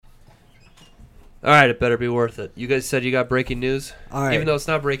All right, it better be worth it. You guys said you got breaking news? All right. Even though it's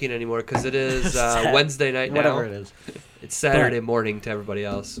not breaking anymore because it is Wednesday night now. Whatever it is. It's Saturday morning to everybody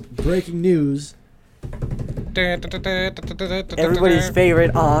else. Breaking news. Everybody's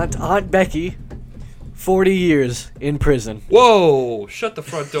favorite Aunt Becky, 40 years in prison. Whoa! Shut the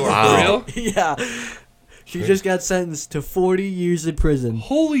front door. Wow. For real? Yeah. She just got sentenced to 40 years in prison.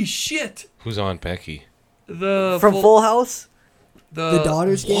 Holy shit! Who's Aunt Becky? The From Full House? The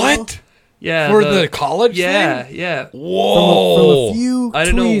daughter's scandal? What? Yeah. For the college yeah, thing? Yeah. Whoa. From a few I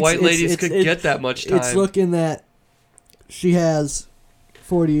didn't know tweets, white ladies could get that much time. It's looking that she has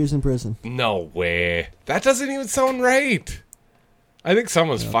 40 years in prison. No way. That doesn't even sound right. I think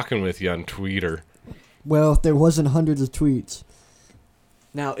someone's fucking with you on Twitter. Well, there wasn't hundreds of tweets.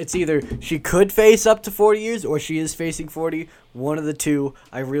 Now, it's either she could face up to 40 years or she is facing 40. One of the two.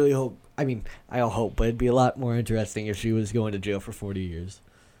 I really hope. I mean, I'll hope, but it'd be a lot more interesting if she was going to jail for 40 years.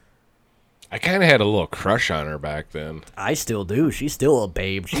 I kind of had a little crush on her back then. I still do. She's still a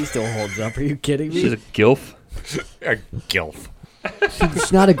babe. She still holds up. Are you kidding me? She's a gilf. A gilf.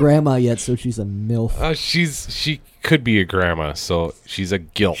 She's not a grandma yet, so she's a MILF. She could be a grandma, so she's a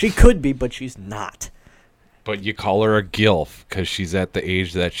gilf. She could be, but she's not. But you call her a gilf because she's at the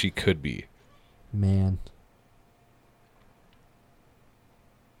age that she could be. Man.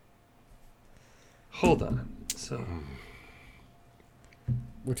 Hold on. So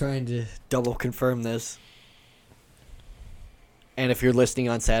We're trying to double confirm this. And if you're listening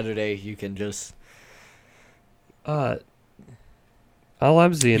on Saturday, you can just... all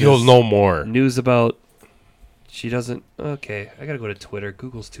I'm seeing You'll is know more. news about she doesn't. Okay, I gotta go to Twitter.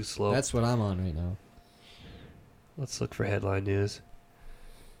 Google's too slow. That's what I'm on right now. Let's look for headline news.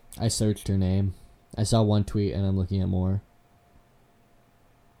 I searched her name. I saw one tweet, and I'm looking at more.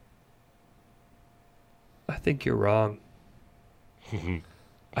 I think you're wrong.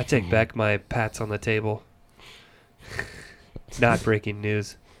 I take back my pats on the table. Not breaking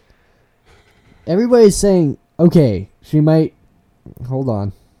news. Everybody's saying, okay, she might... Hold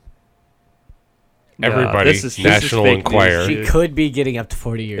on. Everybody, this is National fake Enquirer. news, She dude. could be getting up to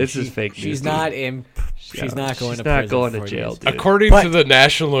 40 years. This is fake news, She's dude. not in... She's not going to prison. She's not going for to 40 jail, years. dude. According But- to the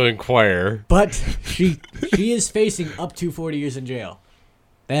National Enquirer, But she is facing up to 40 years in jail.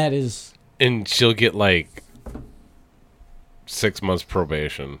 That is... and she'll get like 6 months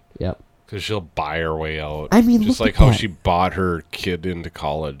probation Yep. because she'll buy her way out. I mean, just look like at how that. she bought her kid into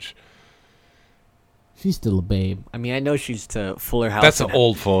college. She's still a babe. I mean, I know she's to Fuller House. That's an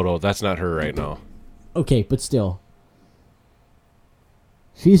old photo. That's not her right now. Okay, but still.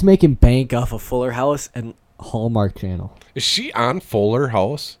 She's making bank off of Fuller House and Hallmark Channel. Is she on Fuller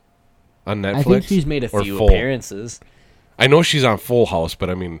House on Netflix? I think she's made a or few Full? appearances. I know she's on Full House, but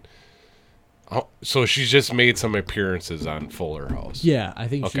I mean, so she's just made some appearances on Fuller House. Yeah, I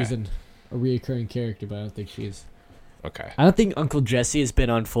think Okay. she's a reoccurring character, but I don't think she's... Okay. I don't think Uncle Jesse has been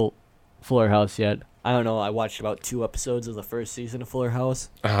on Fuller House yet. I don't know. I watched about 2 episodes of the first season of Fuller House.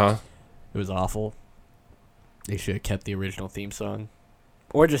 Uh-huh. It was awful. They should have kept the original theme song.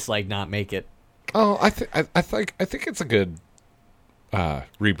 Or just, like, not make it. Oh, I think it's a good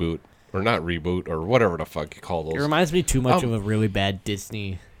reboot, or not reboot, or whatever the fuck you call those. It reminds me too much of a really bad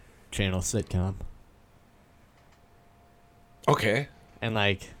Disney Channel sitcom. Okay. And,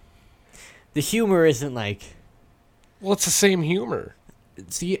 like, the humor isn't, like... Well, it's the same humor.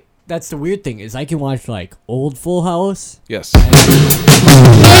 See, that's the weird thing, is I can watch, like, old Full House. Yes.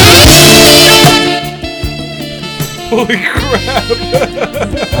 Holy crap!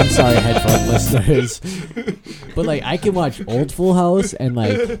 I'm sorry, headphone listeners. But, like, I can watch old Full House, and,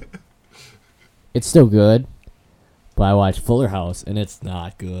 like, it's still good. But I watch Fuller House, and it's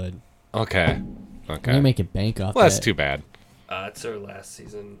not good. Okay. They make it bank off Well, that's that. too bad. It's their last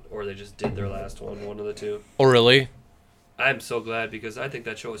season, or they just did their last one of the two. Oh, really? I'm so glad because I think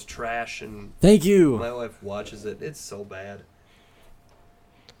that show is trash, and Thank you. my wife watches it. It's so bad.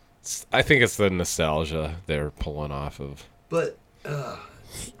 I think it's the nostalgia they're pulling off of. But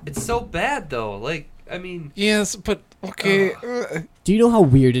it's so bad though. Like, I mean, Yes, but okay. Do you know how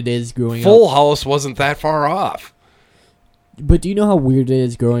weird it is growing Full up? House wasn't that far off. But do you know how weird it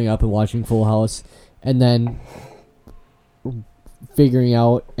is growing up and watching Full House, and then figuring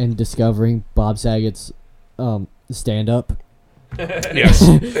out and discovering Bob Saget's stand-up? Yes.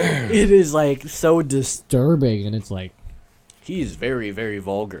 It is, like, so disturbing, and it's like, he's very, very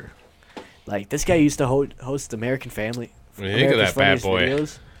vulgar. Like, this guy used to host American Family. Look at that bad Funniest boy.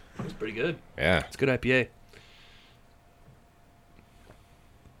 Videos. it's pretty good. Yeah. It's a good IPA.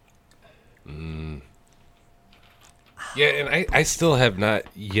 Yeah, and I still have not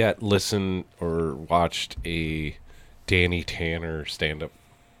yet listened or watched a Danny Tanner stand-up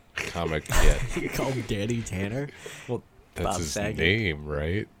comic yet. You call him Danny Tanner? Well, that's Bob his Saget. name,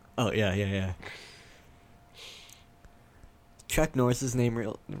 right? Oh, yeah. Chuck Norris's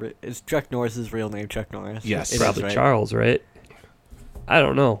name is Chuck Norris's real name Chuck Norris? Yes. It is, Probably right? Charles, right? I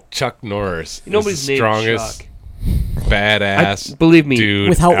don't know. Chuck Norris. Nobody's is the named strongest, Chuck. badass Believe me, dude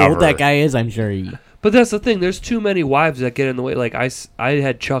With how ever. old that guy is, I'm sure he... But that's the thing. There's too many wives that get in the way. Like, I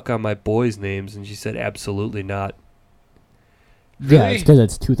had Chuck on my boys' names, and she said absolutely not. Yeah, Really? it's because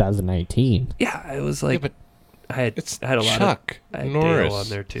it's 2019. Yeah, it was like but I had it's a lot Chuck of I had Norris. Dale on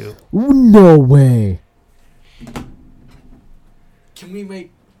there too. No way. Can we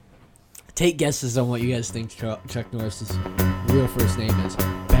take guesses on what you guys think Chuck Norris's real first name is?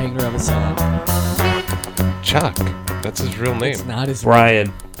 Banger of a song. Chuck. That's his real name. It's not his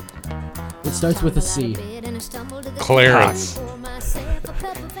Brian. It starts with a C. Clarence.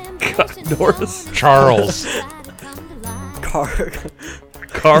 Norris. Charles.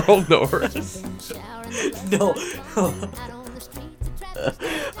 Carl Norris. No.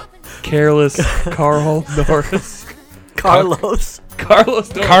 Careless Carl Norris. Carlos.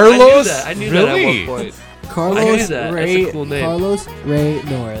 Carlos Norris. Carlos? I knew that at Really? one point. Carlos that. That's Ray. a cool name. Carlos Ray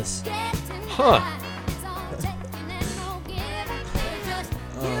Norris. Huh.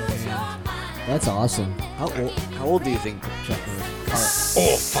 Oh man, That's awesome. how old do you think Chuck Norris?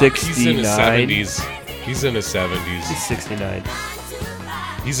 Oh, fuck. He's in his 69. 70s. He's in his 70s. He's 69.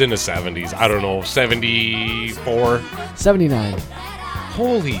 He's in his 70s. I don't know, 74? 79.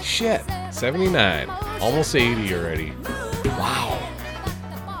 Holy shit. 79. Almost 80 already. Wow.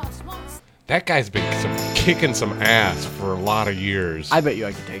 That guy's been kicking some ass for a lot of years. I bet you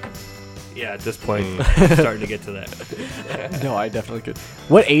I could take him. Yeah, at this point, I'm starting to get to that. No, I definitely could.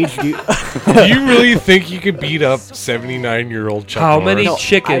 What age do you? Do you really think you could beat up 79-year-old Chuck How Norris? many No,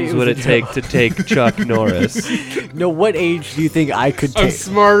 chickens I- would it take to take Chuck Norris? No, what age do you think I could I'm take?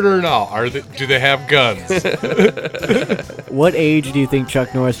 smarter now. Do they have guns? What age do you think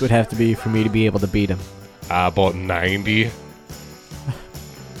Chuck Norris would have to be for me to be able to beat him? About 90.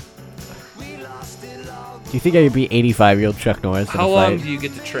 Do you think I could beat 85-year-old Chuck Norris in How a long fight? do you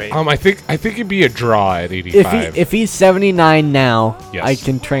get to train? I think it'd be a draw at 85. If he's 79 now, Yes. I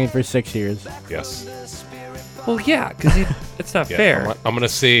can train for 6 years. Yes. Well, yeah, because it's not Yeah, fair. I'm gonna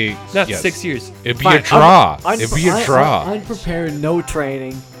say Not yes. 6 years. It'd be Fine, a draw. I'm- It'd be a draw. Unprepared, no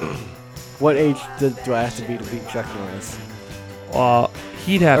training. What age do I have to be to beat Chuck Norris?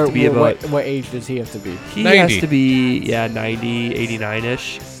 He'd have Or to be about. what age does he have to be? He 90. has to be 90,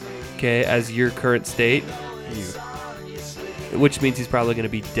 89ish. Okay, as your current state. Which means he's probably going to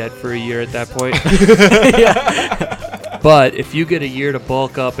be dead for a year at that point. But if you get a year to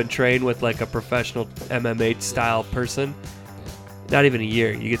bulk up and train with like a professional MMA style person, not even a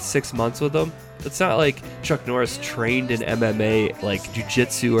year, you get 6 months with them. It's not like Chuck Norris trained in MMA, like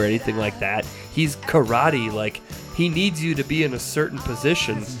jiu-jitsu or anything like that. He's karate. Like, he needs you to be in a certain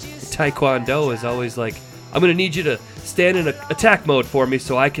position. Taekwondo is always like, I'm going to need you to stand in attack mode for me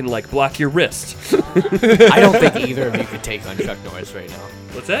so I can like block your wrist. I don't think either of you could take on Chuck Norris right now.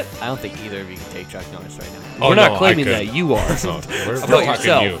 What's that? I don't think either of you can take Chuck Norris right now. Oh, We're no, not claiming I could. that. You are. No, we're About talking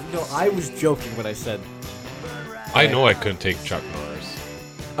yourself. you. No, I was joking when I said. I know I couldn't take Chuck Norris.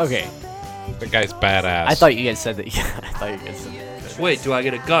 Okay, The guy's badass. I thought you guys said that. Yeah, I thought you guys said that. Wait, do I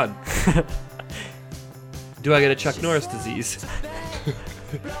get a gun? Do I get a Chuck Norris disease?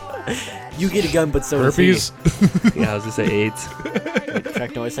 You get a gun, but so herpes. does Yeah, I was going to say AIDS. he. Wait,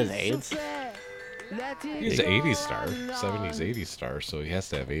 Chuck Norris has AIDS. He's an 80s star, 70s, 80s star, so he has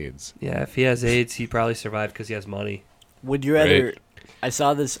to have AIDS. Yeah, if he has AIDS, he probably survived because he has money. Would you rather? Right. I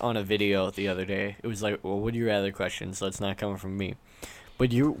saw this on a video the other day. It was like, well, would you rather question, so it's not coming from me.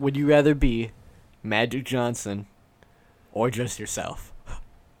 Would you rather be Magic Johnson or just yourself?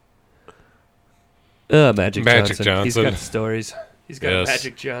 Magic Johnson. He's got the stories. He's got Yes.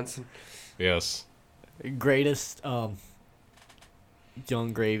 Magic Johnson. Yes. Greatest Young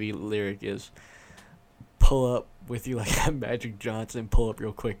Gravy lyric is, pull up with you like that Magic Johnson, pull up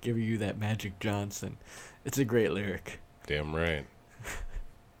real quick, give you that Magic Johnson. It's a great lyric. Damn right.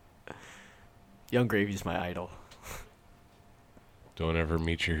 Young Gravy's my idol. Don't ever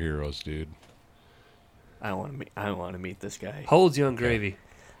meet your heroes, dude. I don't want to meet this guy. How old's Young Gravy?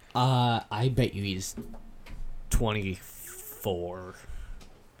 I bet you he's 24.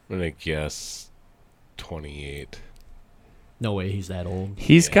 I'm gonna guess 28. no way he's that old.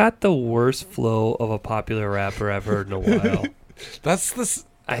 He's got the worst flow of a popular rapper I've heard in a while. That's the.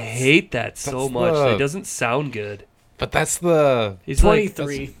 I hate that so That's much. the- It doesn't sound good. But that's the. He's like,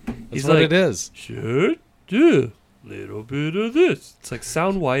 23. That's he's what like, it is. should do little bit of this. It's like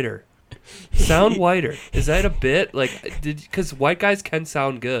sound whiter. Sound whiter. Is that a bit? Like, because white guys can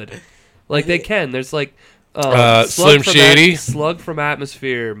sound good. Like, they can. There's like Slim Shady, Slug from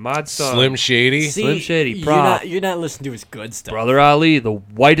Atmosphere, Mod Song, Slim Shady. See, Slim Shady, Prop. you're not listening to his good stuff. Brother Ali, the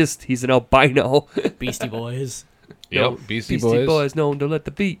whitest. He's an albino. Beastie Boys. Yep, Beastie Boys. known to let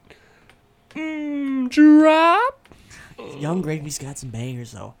the beat drop. Young Gravy's got some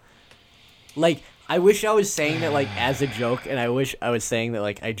bangers though. Like, I wish I was saying that like as a joke, and I wish I was saying that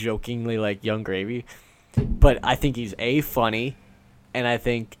like I jokingly like Young Gravy, but I think he's funny, and I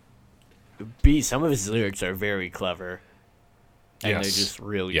think some of his lyrics are very clever, and they're just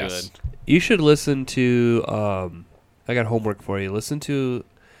really good. You should listen to. I got homework for you. Listen to.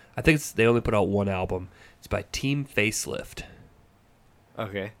 I think they only put out one album. It's by Team Facelift.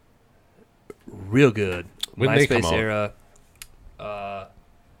 Okay. Real good. When MySpace they come out? Era.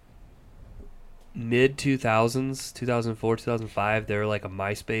 Mid 2000s, 2004, 2005. They were like a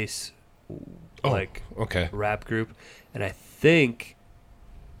MySpace, okay, rap group, and I think,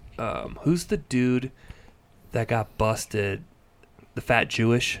 who's the dude that got busted? The fat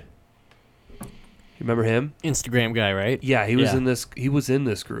Jewish. You remember him? Instagram guy, right? Yeah, he was in this. He was in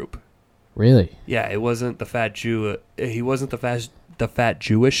this group. Really? Yeah, it wasn't the fat Jew. He wasn't the fat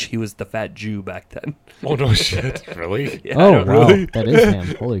Jewish. He was the fat Jew back then. Oh no shit! Really? Yeah, Oh, wow. That is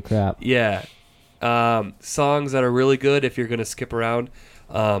him. Holy crap. Yeah. Songs that are really good if you're gonna skip around.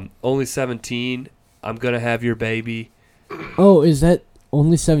 Only 17. I'm gonna have your baby. Oh, is that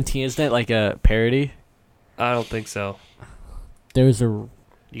only 17? Isn't that like a parody? I don't think so. There's a...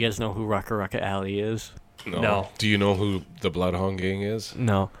 You guys know who Rucka Alley is? No. Do you know who the Bloodhound Gang is?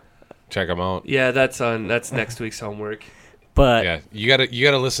 No. Check them out. Yeah, that's next week's homework. But Yeah, you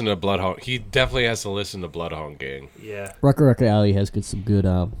gotta listen to Bloodhound. He definitely has to listen to Bloodhound Gang. Yeah. Rucka Alley has some good...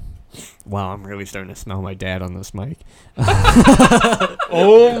 wow, I'm really starting to smell my dad on this mic.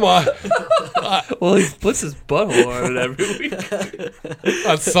 Oh my! Well, he puts his butthole on it every week.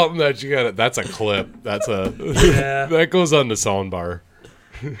 That's something that you gotta. That's a clip. That's a. Yeah. That goes on the sound bar.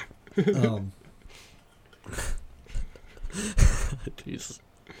 Jeez.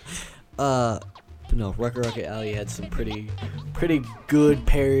 No, Rucka Alley had some pretty good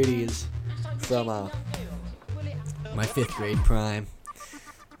parodies from my 5th grade prime.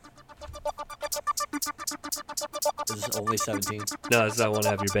 This is only 17. No, it's not want to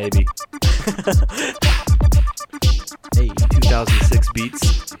have your baby. Hey, 2006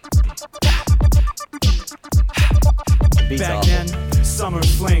 beats. beats Back awful. then, summer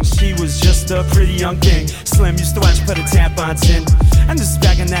fling, she was just a pretty young thing. Slim used to watch, put her tampons in. And this is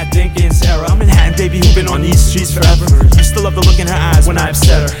back in that Dinkins era. I'm in Manhattan, baby, who've been on these streets forever. Used to love the look in her eyes when I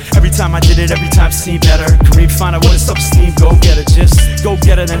upset her. Every time I did it, every time seemed better. Kareem, find out what is self-esteem, go get her. Just go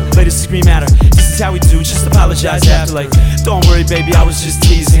get her, then later scream at her. This is how we do, just apologize after. Like, don't worry, baby, I was just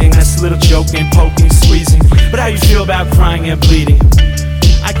teasing. That's a little joking, poking, squeezing. But how you feel about crying and bleeding?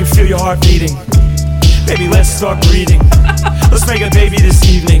 I can feel your heart beating. Baby, let's start breathing. Let's make a baby this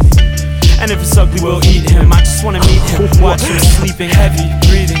evening. And if it's ugly, we'll eat him. I just wanna meet him, watch him sleeping. Heavy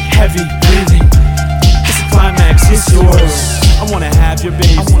breathing, heavy breathing. It's a climax, it's yours. I wanna have your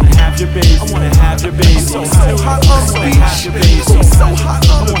baby, I wanna have your baby, I wanna have your baby. So hot on the beach, your baby. So hot,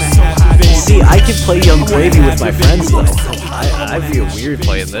 I wanna have your baby. See, I can play Young Gravy with my friends though. I feel weird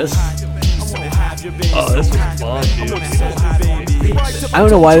playing this. Oh, this was fun, dude. I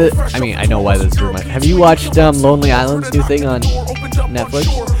don't know why. I know why this is. Have you watched Lonely Island's new thing on Netflix?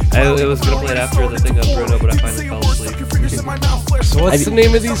 I was gonna play it after the thing of Bruno, but I finally fell asleep. So what's the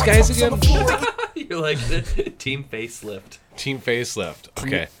name of these guys again? You're like the Team Facelift. Team Facelift.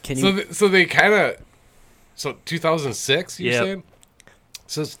 Okay. Can you- So they kind of. So 2006, you're Yep. saying?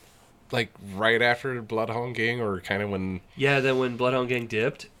 So it's like right after Bloodhound Gang, or kind of when. Yeah, then when Bloodhound Gang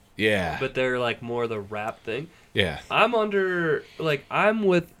dipped, Yeah. but they're like more the rap thing. Yeah. I'm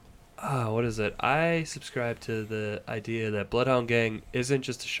with, what is it? I subscribe to the idea that Bloodhound Gang isn't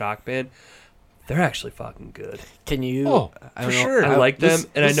just a shock band. They're actually fucking good. Can you? Oh, I for don't know. sure. I like them,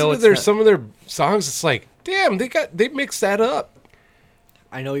 and I know it's there's not- some of their songs. It's like, damn, they mixed that up.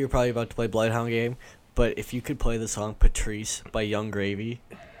 I know you're probably about to play Bloodhound Game, but if you could play the song Patrice by Young Gravy.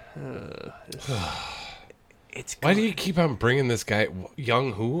 It's Why good. do you keep on bringing this guy,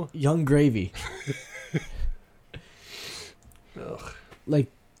 Young who? Young Gravy? Ugh. Like,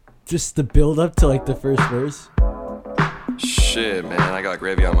 just the build up to like the first verse. Shit, man, I got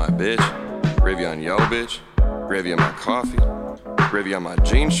gravy on my bitch, gravy on yo bitch, gravy on my coffee, gravy on my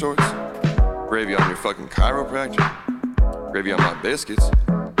jean shorts, gravy on your fucking chiropractor, gravy on my biscuits,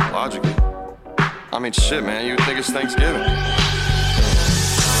 logically. I mean, shit, man, you would think it's Thanksgiving.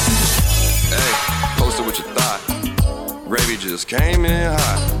 Hey, post it what you thought. Gravy just came in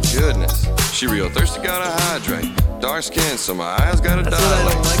hot. Goodness, she real thirsty, gotta hydrate. Dark skin, so my eyes gotta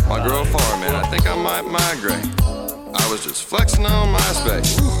dilate. My girl far, man, I think I might migrate. I was just flexing on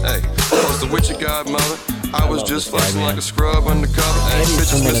MySpace. Hey, what's the witchy godmother? I was just flexing like a scrub undercover. Hey,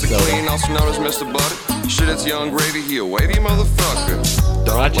 bitches Mr. Clean, also known as Mr. Butter. Shit, it's Young Gravy, he a wavy motherfucker.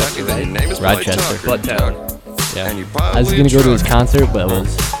 Don't like it, then your name is Rochester, Butttown. Yeah. And you I was gonna go to his concert, but it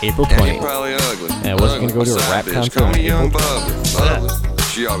was April and you 20th. probably ugly. And I wasn't gonna go to a rap concert Call on me Young April Bubbly. Bubbly.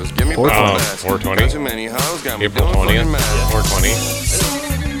 She always give me 420. butt basket. 420. Too many hoes got me April feeling 20th, fucking mad.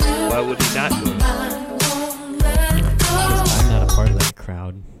 420. Why would he not do it? Because I'm not a part of that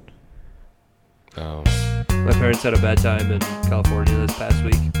crowd. Oh. My parents had a bad time in California this past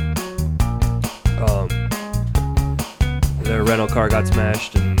week. Their rental car got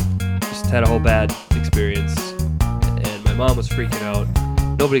smashed and just had a whole bad experience. And my mom was freaking out.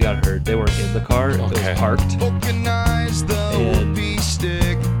 Nobody got hurt. They weren't in the car. It was parked. And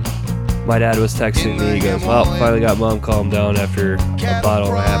my dad was texting me. He goes, well, finally got mom calmed down after a bottle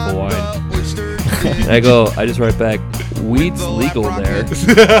and a half of wine. And I just write back, weed's legal there.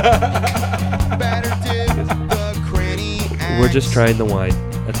 We're just trying the wine.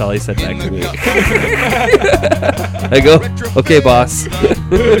 That's all he said back to me. I go, okay, boss.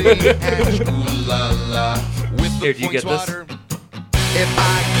 Here, do you get this? If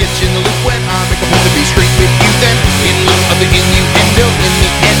I get you in the loop when I make a point to be straight with you, then in lieu of the innuendo, in the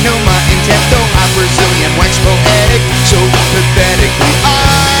end, no, my intent, though I'm Brazilian, wax poetic, so pathetically,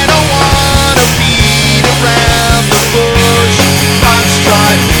 I don't wanna beat around the bush. I'm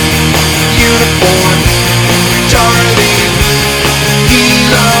striped, uniform, Charlie,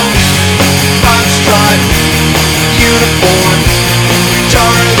 Kilo. I'm striped, uniform,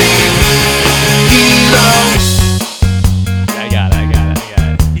 Charlie, Kilo. I got it.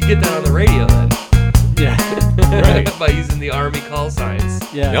 You get that on the radio then. Yeah. Right. By using the Army call signs.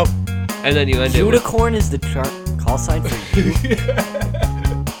 Yeah. Yep. And then you end it with Unicorn is the call sign for you.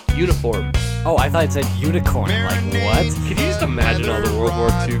 uniform. Oh, I thought it said unicorn. Like, what? Can you just imagine all the World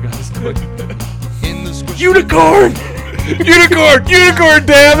War II guys going, Unicorn! Unicorn,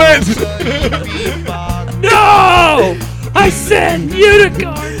 damn it! No! I said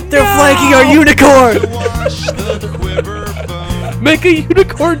unicorn! They're flanking our unicorn! Make a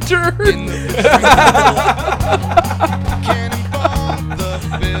unicorn turn!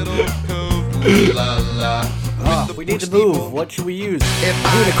 We need to move. What should we use?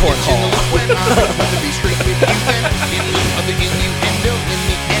 Unicorn call.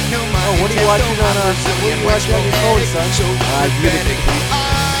 Oh, what are you watching on your phone, son?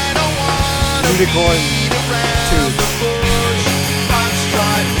 Unicorn 2.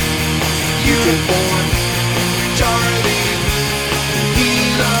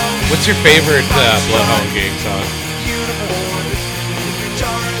 What's your favorite Bloodhound Gang song?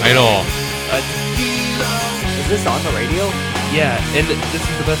 I know. Is this on the radio? Yeah, and this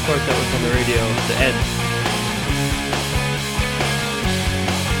is the best part that was on the radio, the end.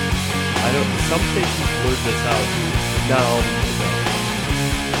 Some stations blurred this out. Not all of them did though.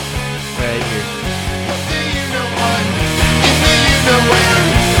 Right here.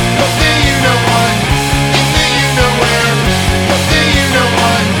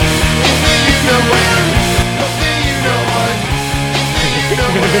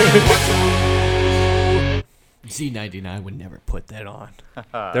 Z99 would never put that on.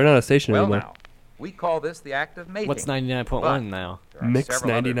 They're not a station Well, anymore. now, we call this the act of mating. What's 99.1 now? There are Mix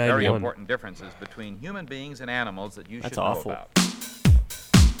several other very 99.1. important differences between human beings and animals that you That's should know awful. about.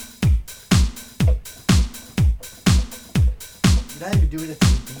 You're not even doing it to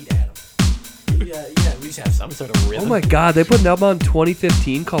beat Adam. Yeah, we just have some sort of rhythm. Oh my god, they put an album out in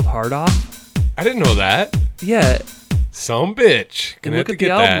 2015 called Hard Off? I didn't know that. Yeah. Some bitch. And Gonna have look to at the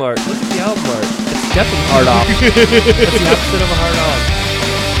get album that. art. Look at the album art. It's definitely Hard Off. That's the opposite of a hard on.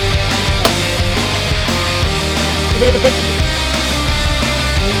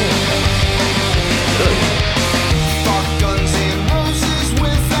 Fuck Guns N' Roses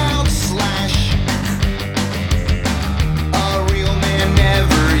without Slash. A real man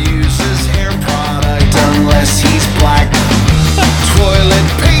never uses hair product unless he's black. Toilet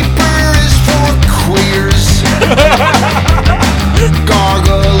paper is for queers.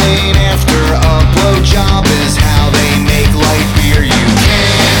 Gargling after a blowjob is how they make light beer. You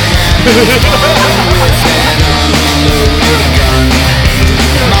can't have fun with an unloaded gun.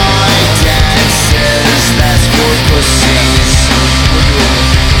 My dad says that's for pussies.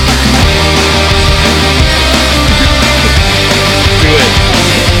 Do it.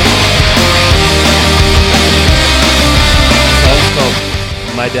 Song's called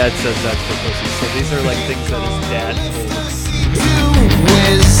My Dad Says That's for Pussy. So these are like things that his dad told to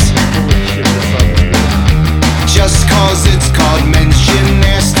whiz. Just cause it's called men's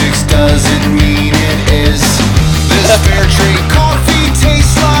gymnastics doesn't mean it is. This fair trade coffee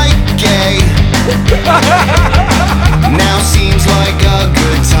tastes like gay. Now seems like a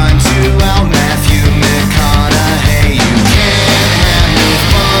good time to out Matthew McConaughey. You can't have no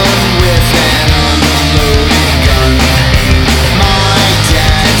fun with an unloaded gun. My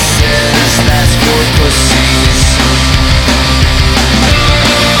dad says that's for pussies.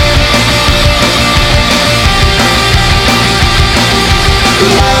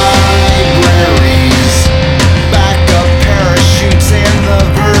 Libraries, backup parachutes, and the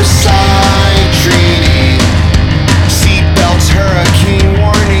Versailles Treaty. Seatbelts, hurricane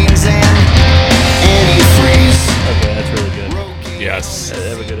warnings, and antifreeze. Okay, that's really good. Yes. They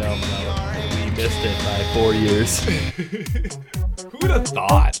have a good album out. We missed it by 4 years. Who would have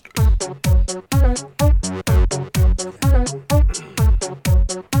thought?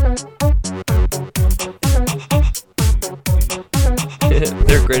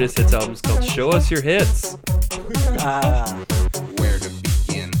 Their greatest hits album is called Show Us Your Hits. Where to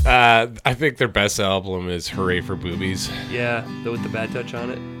begin? I think their best album is Hooray for Boobies. Yeah, with the bad touch on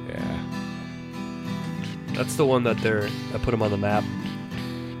it. Yeah. That's the one that I put them on the map.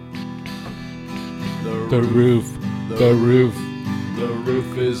 The roof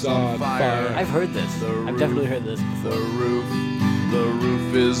is on fire. I've heard this. I've definitely heard this before. The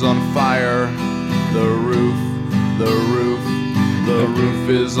roof is on fire. The roof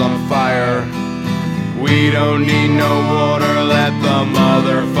is on fire. We don't need no water, let the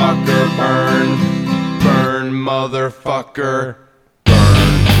motherfucker burn. Burn, motherfucker,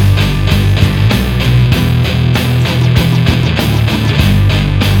 burn.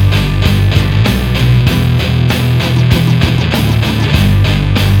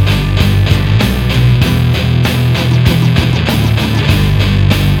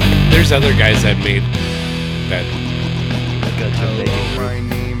 There's other guys that made that.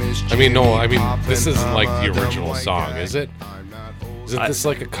 This isn't like the original song, is it? Isn't this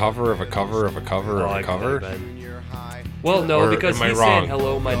like a cover of a cover of a cover of a cover? Well, no, Or because am I he's wrong? saying,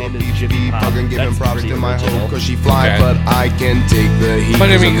 hello, my name is Jimmy Pop. I'm giving That's props pretty to my original. hoe cause she fly, Okay. but I can take the heat. But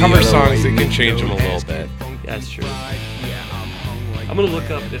I mean, cause I'm cover the songs, other they way. can change them a little bit. Yeah, that's true. I'm going to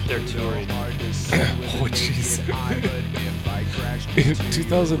look up if they're touring. Oh, jeez. In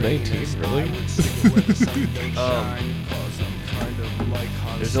 2019, really?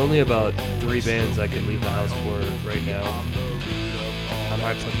 There's only about 3 bands I can leave the house for right now. I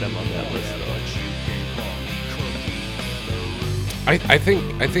might put them on that list, though. I think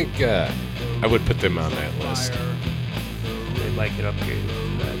I would put them on that list. They might get upgraded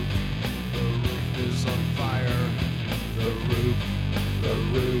to that.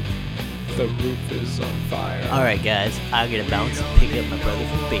 The roof is on fire. All right, guys, I gotta bounce and pick up my brother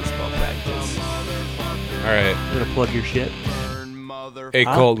from baseball practice. All right. I'm going to plug your shit. Hey,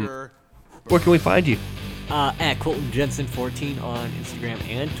 Colton. Where can we find you? At Colton Jensen 14 on Instagram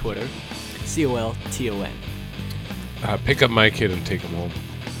and Twitter. COLTON. Pick up my kid and take him home.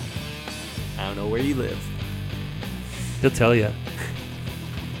 I don't know where you live. He'll tell you.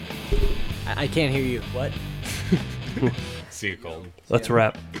 I can't hear you. What? See you, Colton. Let's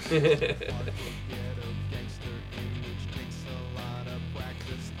wrap.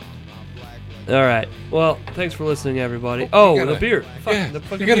 All right. Well, thanks for listening, everybody. Oh, gotta- the beer. Fuck, Yeah, the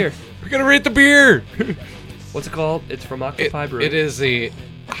fucking we gotta, beer. we gotta rate the beer. What's it called? It's from Octopi Brew. It is a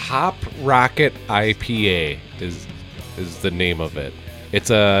Hop Rocket IPA is the name of it. It's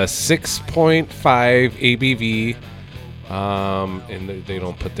a 6.5 ABV, and they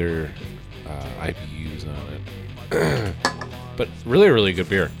don't put their IBUs on it. But really, really good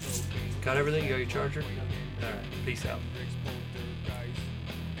beer. Got everything? You got your charger? All right. Peace out.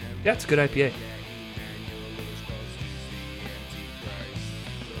 Yeah, it's a good IPA.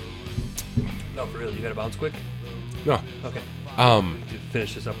 No, for real. You got to bounce quick? No, Okay. um, To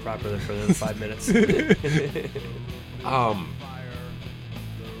finish this up properly for another 5 minutes.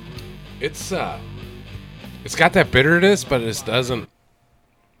 it's got that bitterness, but it doesn't.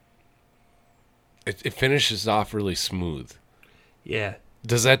 It finishes off really smooth. Yeah.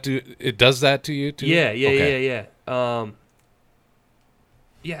 Does that do that to you too? Yeah. Okay.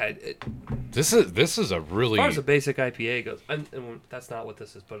 Yeah. This is a As really far as a basic IPA goes, and that's not what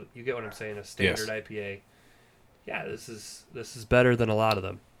this is, but you get what I'm saying. A standard IPA. Yeah, this is better than a lot of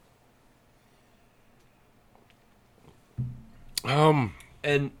them.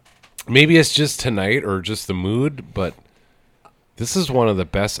 And maybe it's just tonight or just the mood, but this is one of the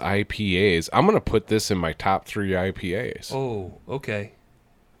best IPAs. I'm gonna put this in my top 3 IPAs. oh, okay.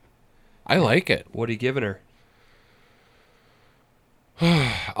 I like it. What are you giving her?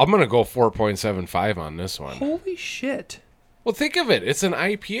 I'm going to go 4.75 on this one. Holy shit. Well, think of it. It's an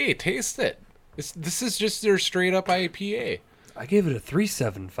IPA. Taste it. This is just their straight up IPA. I gave it a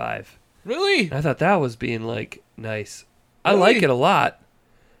 3.75. Really? I thought that was being like nice. I Really? like it a lot.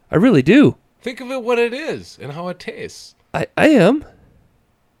 I really do. Think of it what it is and how it tastes. I am.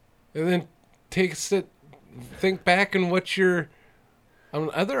 And then taste it. Think back on what your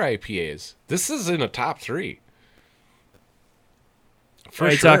other IPAs. This is in a top 3. For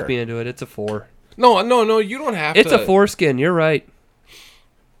Alright, sure. talk me into it. It's a 4. No. You don't have It's to. a foreskin. You're right.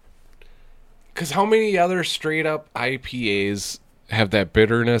 Because how many other straight up IPAs have that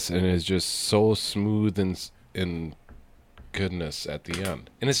bitterness and is just so smooth and goodness at the end?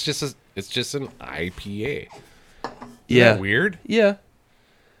 And it's just an IPA. Isn't Yeah. that weird? Yeah.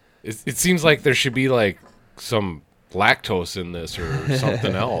 It seems like there should be like some lactose in this or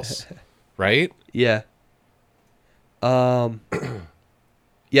something else, right? Yeah.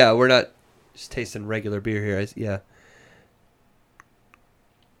 Yeah, we're not just tasting regular beer here. Yeah.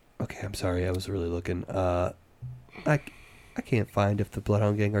 Okay, I'm sorry. I was really looking. I can't find if the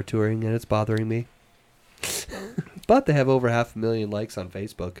Bloodhound Gang are touring, and it's bothering me. But they have over 500,000 likes on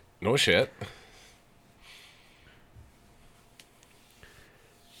Facebook. No shit.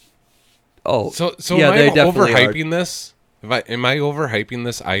 Oh, So yeah, am I they definitely overhyping are. this? Am I overhyping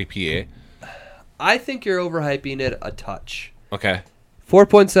this IPA? I think you're overhyping it a touch. Okay.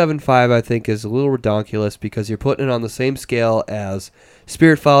 4.75, I think, is a little redonkulous because you're putting it on the same scale as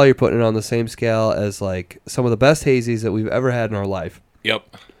Spirit Follow. You're putting it on the same scale as like some of the best hazies that we've ever had in our life.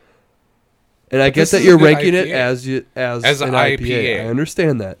 Yep. And I But get this that is you're a good ranking it IPA. as an an IPA. IPA. I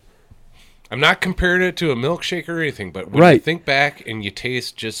understand that. I'm not comparing it to a milkshake or anything, but when you Right. think back and you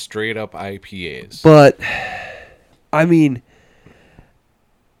taste just straight up IPAs. But, I mean,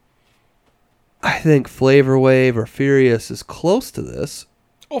 I think Flavor Wave or Furious is close to this.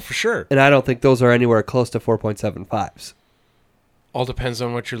 Oh, for sure. And I don't think those are anywhere close to 4.75s. All depends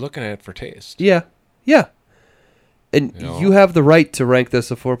on what you're looking at for taste. Yeah. Yeah. And You know. you have the right to rank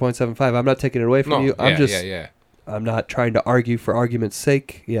this a 4.75. I'm not taking it away from No, you. I'm just yeah. I'm not trying to argue for argument's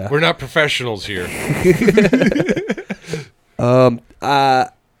sake. Yeah. We're not professionals here.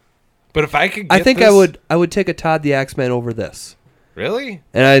 But if I could get I think this, I would take a Todd the Axeman over this. Really?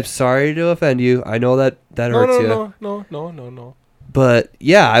 And I'm sorry to offend you. I know that hurts you. No. But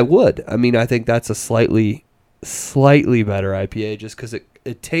yeah, I would. I mean, I think that's a slightly better IPA just because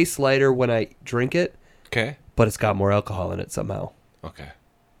it tastes lighter when I drink it, Okay. but it's got more alcohol in it somehow. Okay.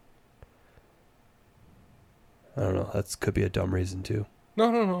 I don't know. That could be a dumb reason too.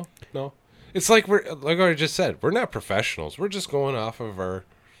 No. It's like like I just said, we're not professionals. We're just going off of our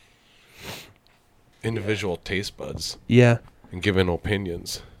individual taste buds Yeah. and giving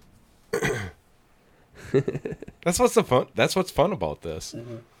opinions. That's what's fun about this.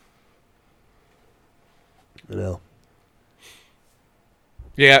 I know.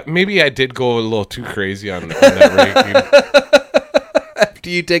 Yeah, maybe I did go a little too crazy on that ranking. After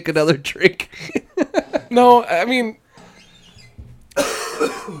you take another drink. No, I mean,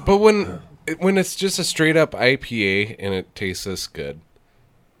 but when it's just a straight up IPA and it tastes this good,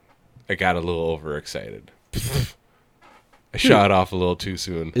 I got a little overexcited. I shot off a little too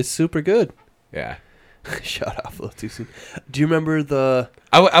soon. It's super good. Yeah, Shut off a little too soon. Do you remember the...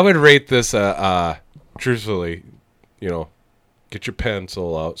 I would rate this. Truthfully, get your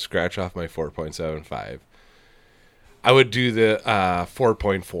pencil out, scratch off my 4.75. I would do the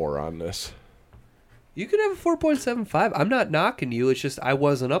 4.4 on this. You could have a 4.75. I'm not knocking you. It's just I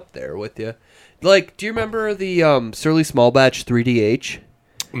wasn't up there with you. Like, do you remember the Surly Small Batch 3DH?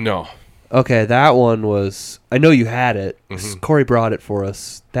 No. Okay, that one was... I know you had it. Corey brought it for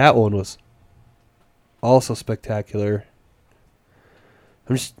us. That one was also spectacular.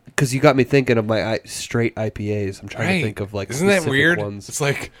 I'm just... Because you got me thinking of my straight IPAs. I'm trying to think of, like, Isn't that specific weird? ones. It's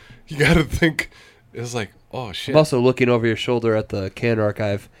like, you got to think... It's like, oh, shit. I'm also looking over your shoulder at the can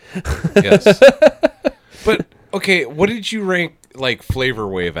archive. Yes. But, okay, what did you rank, like, Flavor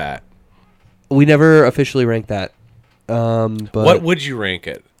Wave at? We never officially ranked that. But What would you rank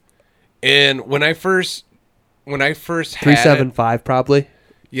it? And when I first had 3.75 probably.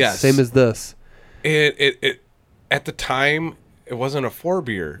 yes. Same as this. It at the time, it wasn't a 4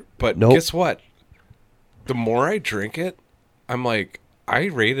 beer. But Nope. guess what? The more I drink it, I'm like, I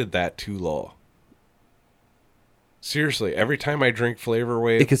rated that too low. Seriously, every time I drink Flavor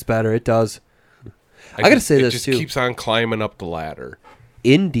Wave, It gets better. It does. I gotta say it this, just too. keeps on climbing up the ladder.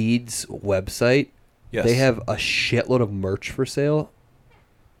 Indeed's website, Yes. they have a shitload of merch for sale.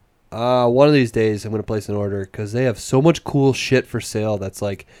 One of these days, I'm going to place an order because they have so much cool shit for sale that's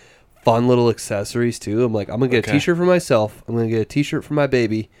like fun little accessories too. I'm like, I'm gonna get a T-shirt for myself. I'm gonna get a T-shirt for my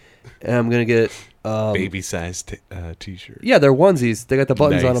baby, and I'm gonna get baby sized T-shirt. Yeah, they're onesies. They got the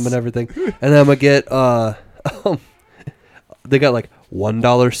buttons on them and everything. And then I'm gonna get they got like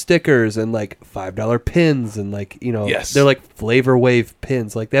 $1 stickers and like $5 pins and like, you know, they're like Flavor Wave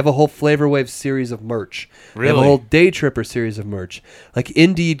pins. Like they have a whole Flavor Wave series of merch. Really? They have a whole Day Tripper series of merch. Like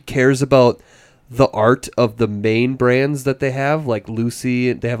Indeed cares about the art of the main brands that they have, like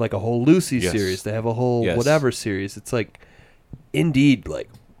Lucy. They have like a whole Lucy series. They have a whole whatever series. It's like Indeed, like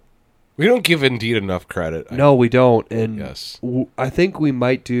we don't give Indeed enough credit. No, we don't. And I think we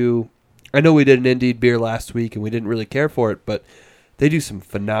might do. I know we did an Indeed beer last week and we didn't really care for it, but they do some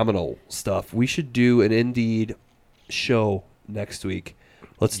phenomenal stuff. We should do an Indeed show next week.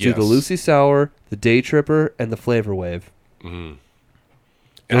 Let's do the Lucy Sour, the Day Tripper, and the Flavor Wave. Mm.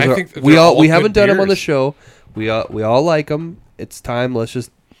 And I think we haven't done them on the show. We all like them. It's time. Let's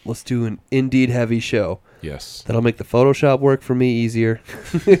do an Indeed heavy show. Yes, that'll make the Photoshop work for me easier.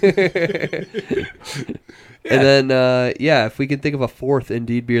 And then, if we can think of a fourth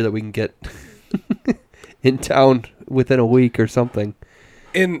Indeed beer that we can get in town within a week or something.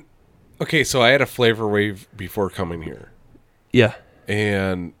 Okay, so I had a Flavor Wave before coming here. Yeah.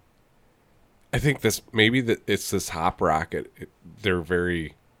 And I think it's this Hop Rocket. They're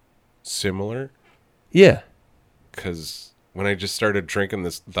very similar. Yeah. Because when I just started drinking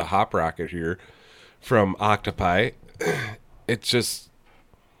the Hop Rocket here from Octopi, it's just...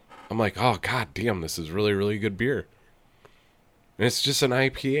 I'm like, oh, god damn, this is really, really good beer. And it's just an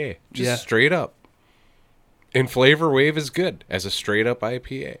IPA. Just straight up. And Flavor Wave is good as a straight up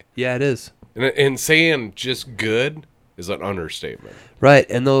IPA. Yeah, it is. And saying just good is an understatement. Right.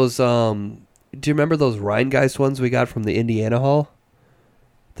 And those, do you remember those Rheingeist ones we got from the Indiana Hall?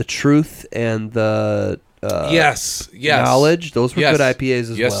 The Truth and the yes. Knowledge. Those were good IPAs as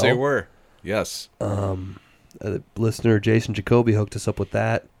well. Yes, they were. Yes. Listener Jason Jacoby hooked us up with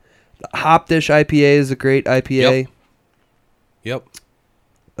that. Hop Dish IPA is a great IPA. Yep.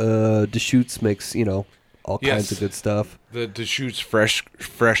 Deschutes makes, all kinds of good stuff. The Deschutes fresh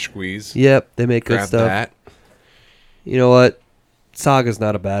squeeze. Yep, they make good Grab stuff. That. You know what? Saga's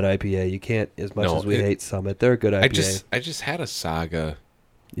not a bad IPA. You can't, as much as we hate Summit. They're a good IPA. I just had a Saga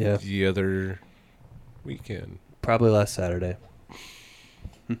the other weekend. Probably last Saturday.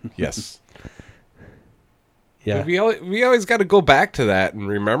 Yes. Yeah. But we always got to go back to that and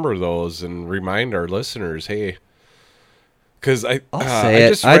remember those and remind our listeners, hey, because I'll say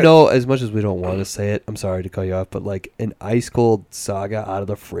it. I know as much as we don't want to say it. I'm sorry to cut you off, but like an ice cold Saga out of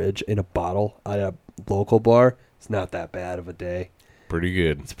the fridge in a bottle at a local bar, it's not that bad of a day. Pretty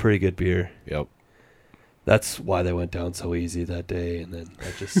good. It's a pretty good beer. Yep. That's why they went down so easy that day, and then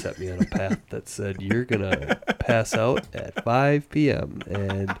that just set me on a path that said, you're going to pass out at 5 p.m.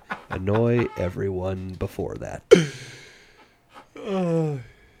 and annoy everyone before that.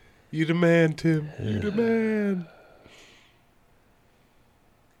 You demand, Tim. You demand.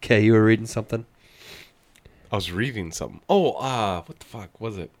 Okay, you were reading something? I was reading something. Oh, what the fuck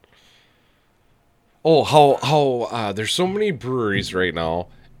was it? Oh, how there's so many breweries right now,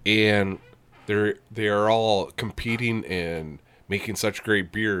 and they are all competing and making such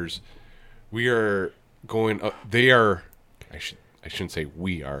great beers. We are going. They are. I shouldn't say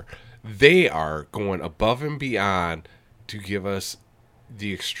we are. They are going above and beyond to give us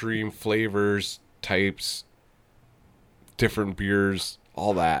the extreme flavors, types, different beers,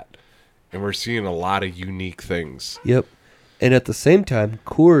 all that, and we're seeing a lot of unique things. Yep. And at the same time,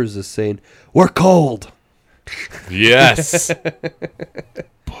 Coors is saying, we're cold. Yes.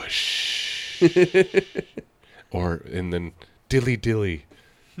 Bush. And then Dilly.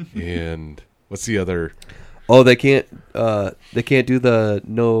 And what's the other? Oh, they can't do the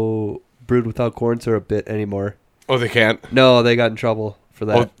no brewed without corn syrup bit anymore. Oh, they can't? No, they got in trouble for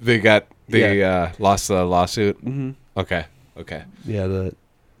that. Oh, they lost the lawsuit? Mm-hmm. Okay. Yeah,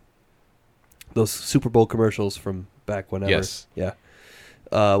 those Super Bowl commercials from back whenever. Yes. Yeah.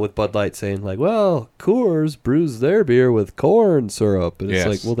 With Bud Light saying like, well, Coors brews their beer with corn syrup. And it's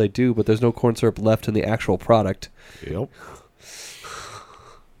like, well, they do, but there's no corn syrup left in the actual product. Yep.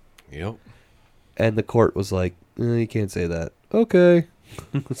 And the court was like, you can't say that. Okay.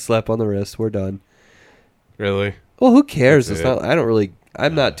 Slap on the wrist. We're done. Really? Well, who cares? It's not.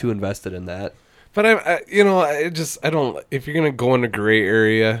 I'm not too invested in that. But I don't. If you're gonna go in a gray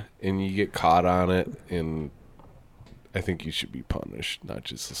area and you get caught on it, and I think you should be punished, not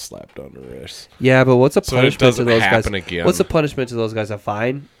just a slap on the wrist. Yeah, but what's a punishment to those guys? Again. What's the punishment to those guys? A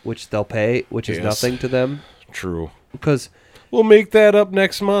fine, which they'll pay, which is nothing to them. True. Because we'll make that up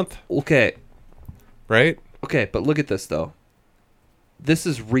next month. Okay. Right. Okay, but look at this though. this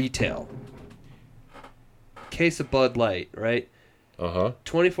is retail. Case of Bud Light, right?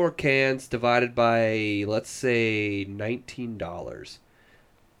 24 cans divided by, let's say, $19.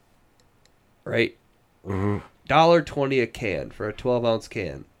 Right? $1.20 a can for a 12-ounce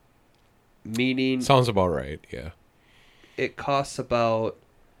can. Meaning... Sounds about right, yeah. It costs about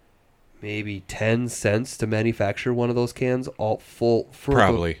maybe 10 cents to manufacture one of those cans, all full.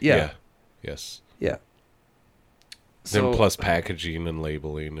 Probably, yeah. Yes. Yeah. Then plus packaging and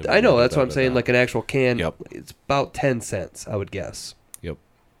labeling. And I know, that's what I'm saying. Like an actual can, Yep. it's about 10 cents, I would guess. Yep.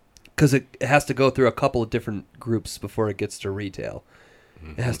 Because it has to go through a couple of different groups before it gets to retail.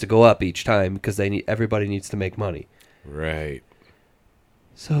 It has to go up each time because everybody needs to make money. Right.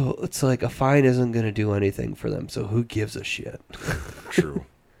 So it's like a fine isn't going to do anything for them. So who gives a shit? True.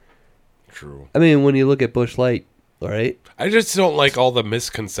 I mean, when you look at Busch Light, right? I just don't like all the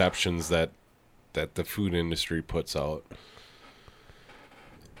misconceptions that the food industry puts out.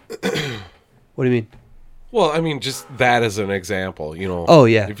 What do you mean? Well, I mean, just that as an example, you know. Oh,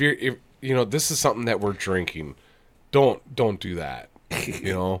 yeah. If you know, this is something that we're drinking, don't do that.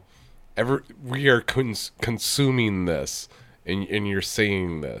 You know, we are consuming this, and you're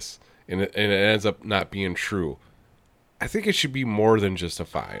saying this, and it ends up not being true. I think it should be more than just a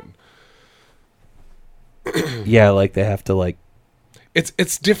fine. Yeah, like they have to like.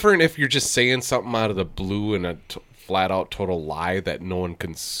 It's different if you're just saying something out of the blue and a flat out total lie that no one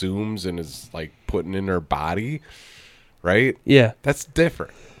consumes and is like putting in their body, right? Yeah, that's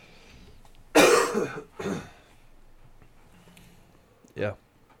different. Yeah.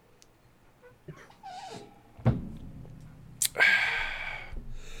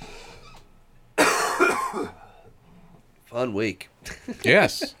 Fun week.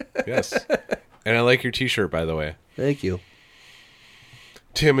 Yes. And I like your t-shirt, by the way. Thank you.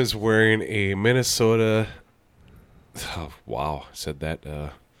 Tim is wearing a Minnesota, oh, wow, I said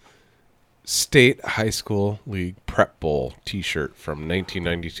that, State High School League Prep Bowl t-shirt from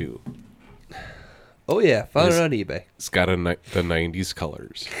 1992. Oh, yeah. Found it on eBay. It's got the 90s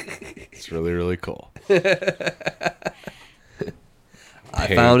colors. It's really, really cool. I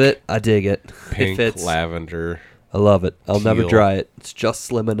found it. I dig it. Pink, it fits. lavender. I love it. I'll never teal. dry it. It's just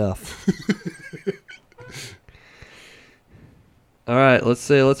slim enough. All right, let's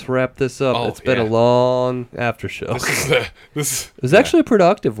wrap this up. It's been a long after show. This it was actually a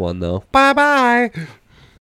productive one, though. Bye-bye.